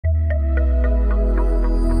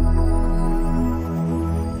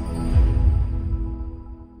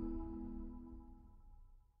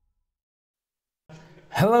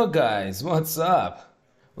Hello guys, what's up?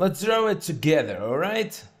 Let's draw it together,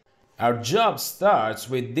 alright? Our job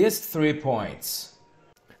starts with these 3 points.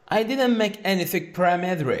 I didn't make anything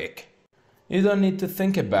parametric. You don't need to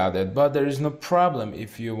think about it, but there is no problem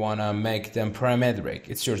if you wanna make them parametric.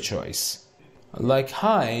 It's your choice. Like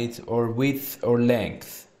height or width or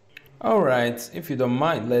length. Alright, if you don't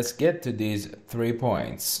mind, let's get to these 3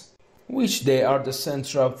 points, which they are the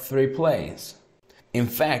center of 3 planes. In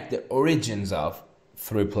fact, the origins of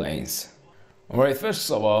 3 planes. Alright, first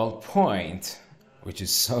of all, point, which is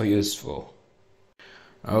so useful.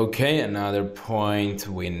 Okay, another point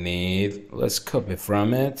we need. Let's copy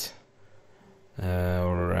from it.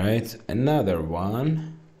 Alright, another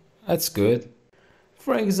one. That's good.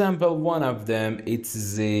 For example, one of them, its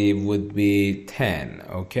z would be 10.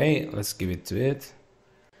 Okay, let's give it to it.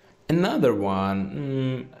 Another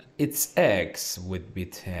one, its x would be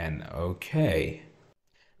 10. Okay.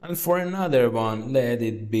 And for another one, let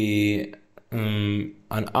it be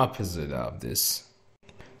an opposite of this.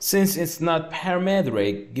 Since it's not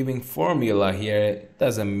parametric, giving formula here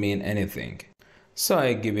doesn't mean anything. So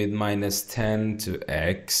I give it minus 10 to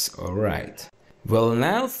x, alright. Well,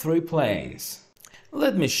 now 3 planes.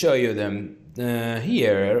 Let me show you them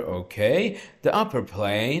here, okay. The upper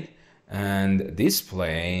plane, and this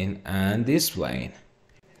plane, and this plane.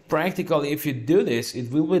 Practically, if you do this, it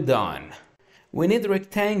will be done. We need a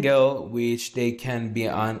rectangle which they can be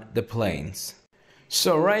on the planes.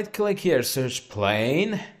 So right click here, search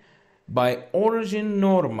plane. By origin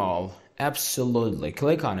normal, absolutely,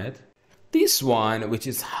 click on it. This one, which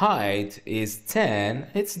is height, is 10,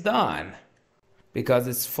 it's done. Because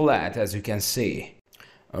it's flat, as you can see.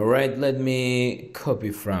 Alright, let me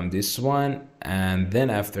copy from this one, and then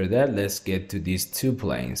after that, let's get to these 2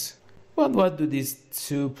 planes. But what do these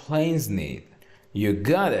 2 planes need? You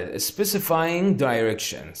got it, specifying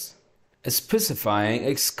directions. Specifying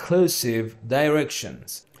exclusive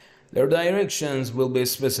directions. Their directions will be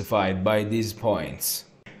specified by these points.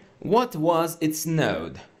 What was its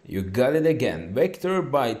node? You got it again, vector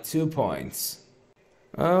by 2 points.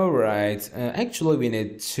 Alright, actually we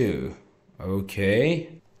need 2.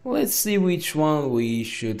 Okay. Let's see which one we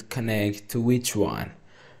should connect to which one.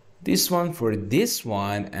 This one for this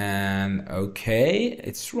one, and okay,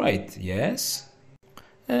 it's right, yes.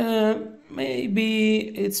 Maybe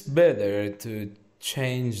it's better to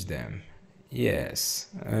change them. Yes,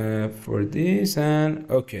 for this and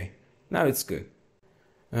okay, now it's good.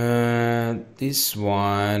 This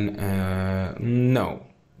one, no.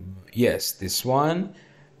 Yes, this one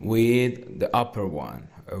with the upper one.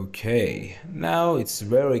 Okay, now it's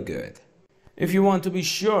very good. If you want to be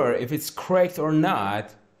sure if it's correct or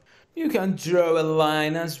not, you can draw a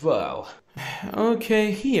line as well.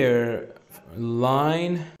 Okay, here,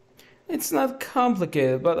 line. It's not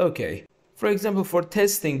complicated, but okay. For example, for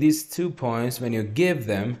testing these 2 points, when you give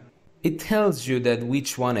them, it tells you that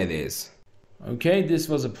which one it is. Okay, this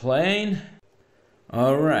was a plane.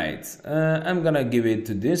 Alright, I'm gonna give it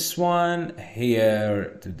to this one,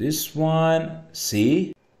 here to this one.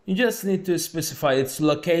 See? You just need to specify its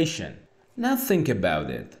location. Now think about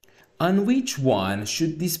it. On which one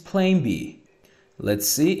should this plane be? Let's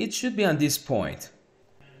see, it should be on this point.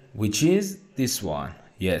 Which is this one,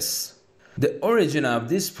 yes. The origin of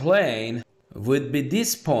this plane would be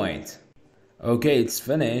this point. Okay, it's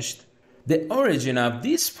finished. The origin of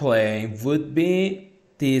this plane would be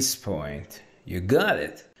this point. You got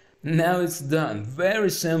it. Now it's done very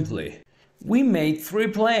simply. We made 3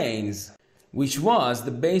 planes, which was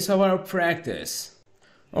the base of our practice.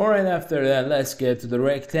 Alright, after that, let's get to the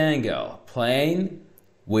rectangle. Plane,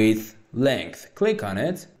 width, length. Click on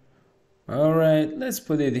it. Alright, let's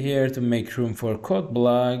put it here to make room for code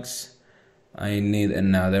blocks. I need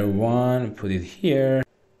another one, put it here.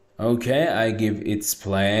 Okay, I give its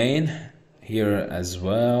plane. Here as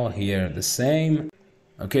well, here the same.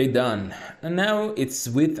 Okay, done. And now it's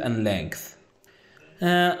width and length.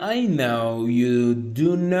 I know you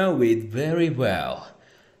do know it very well.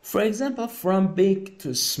 For example, from big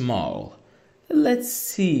to small. Let's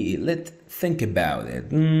see, let's think about it.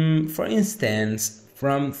 For instance,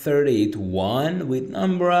 from 30 to 1 with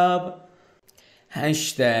number of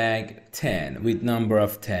hashtag 10 with number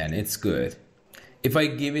of 10, it's good. If I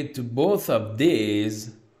give it to both of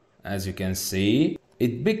these, as you can see,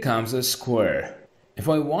 it becomes a square. If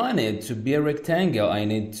I want it to be a rectangle, I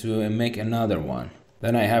need to make another one.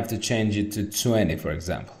 Then I have to change it to 20, for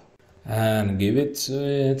example. And give it to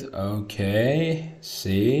it. Okay,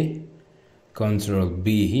 see? Control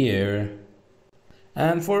B here.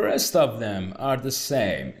 And for rest of them are the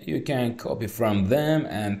same. You can copy from them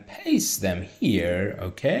and paste them here,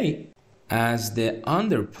 okay? As the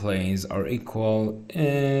underplanes are equal,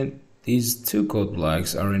 these two code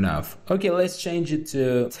blocks are enough. Okay, let's change it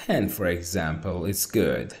to 10, for example. It's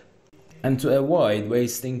good. And to avoid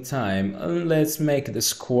wasting time, let's make the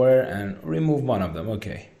square and remove one of them.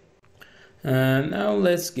 Okay. Now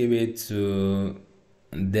let's give it to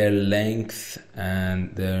their length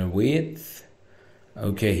and their width.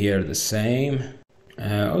 Okay, here the same.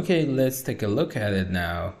 Okay, let's take a look at it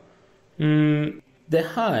now. The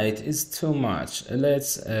height is too much.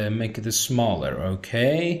 Let's make it smaller,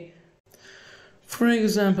 okay? For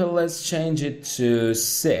example, let's change it to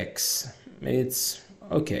 6. It's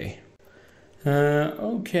okay.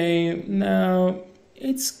 Okay, now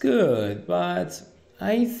it's good, but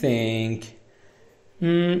I think,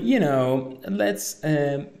 let's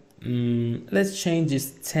change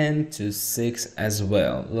this 10 to 6 as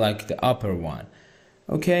well, like the upper one.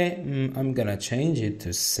 Okay, I'm gonna change it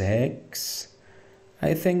to 6.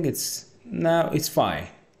 I think it's fine.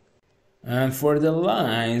 And for the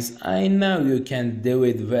lines, I know you can do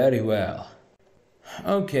it very well.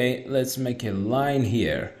 Okay, let's make a line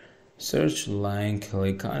here. Search line,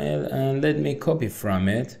 click on it, and let me copy from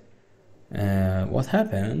it. What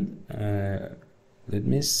happened? Let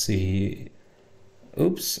me see.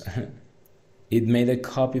 Oops. It made a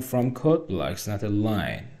copy from code blocks, not a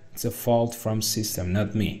line. It's a fault from system,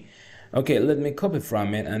 not me. Okay, let me copy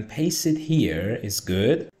from it and paste it here. It's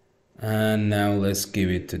good. And now let's give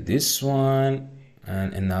it to this one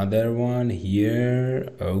and another one here.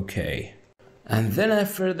 Okay. And then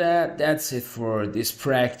after that, that's it for this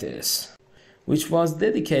practice, which was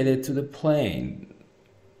dedicated to the plane,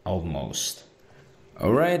 almost.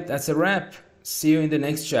 Alright, that's a wrap. See you in the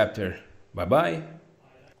next chapter. Bye-bye.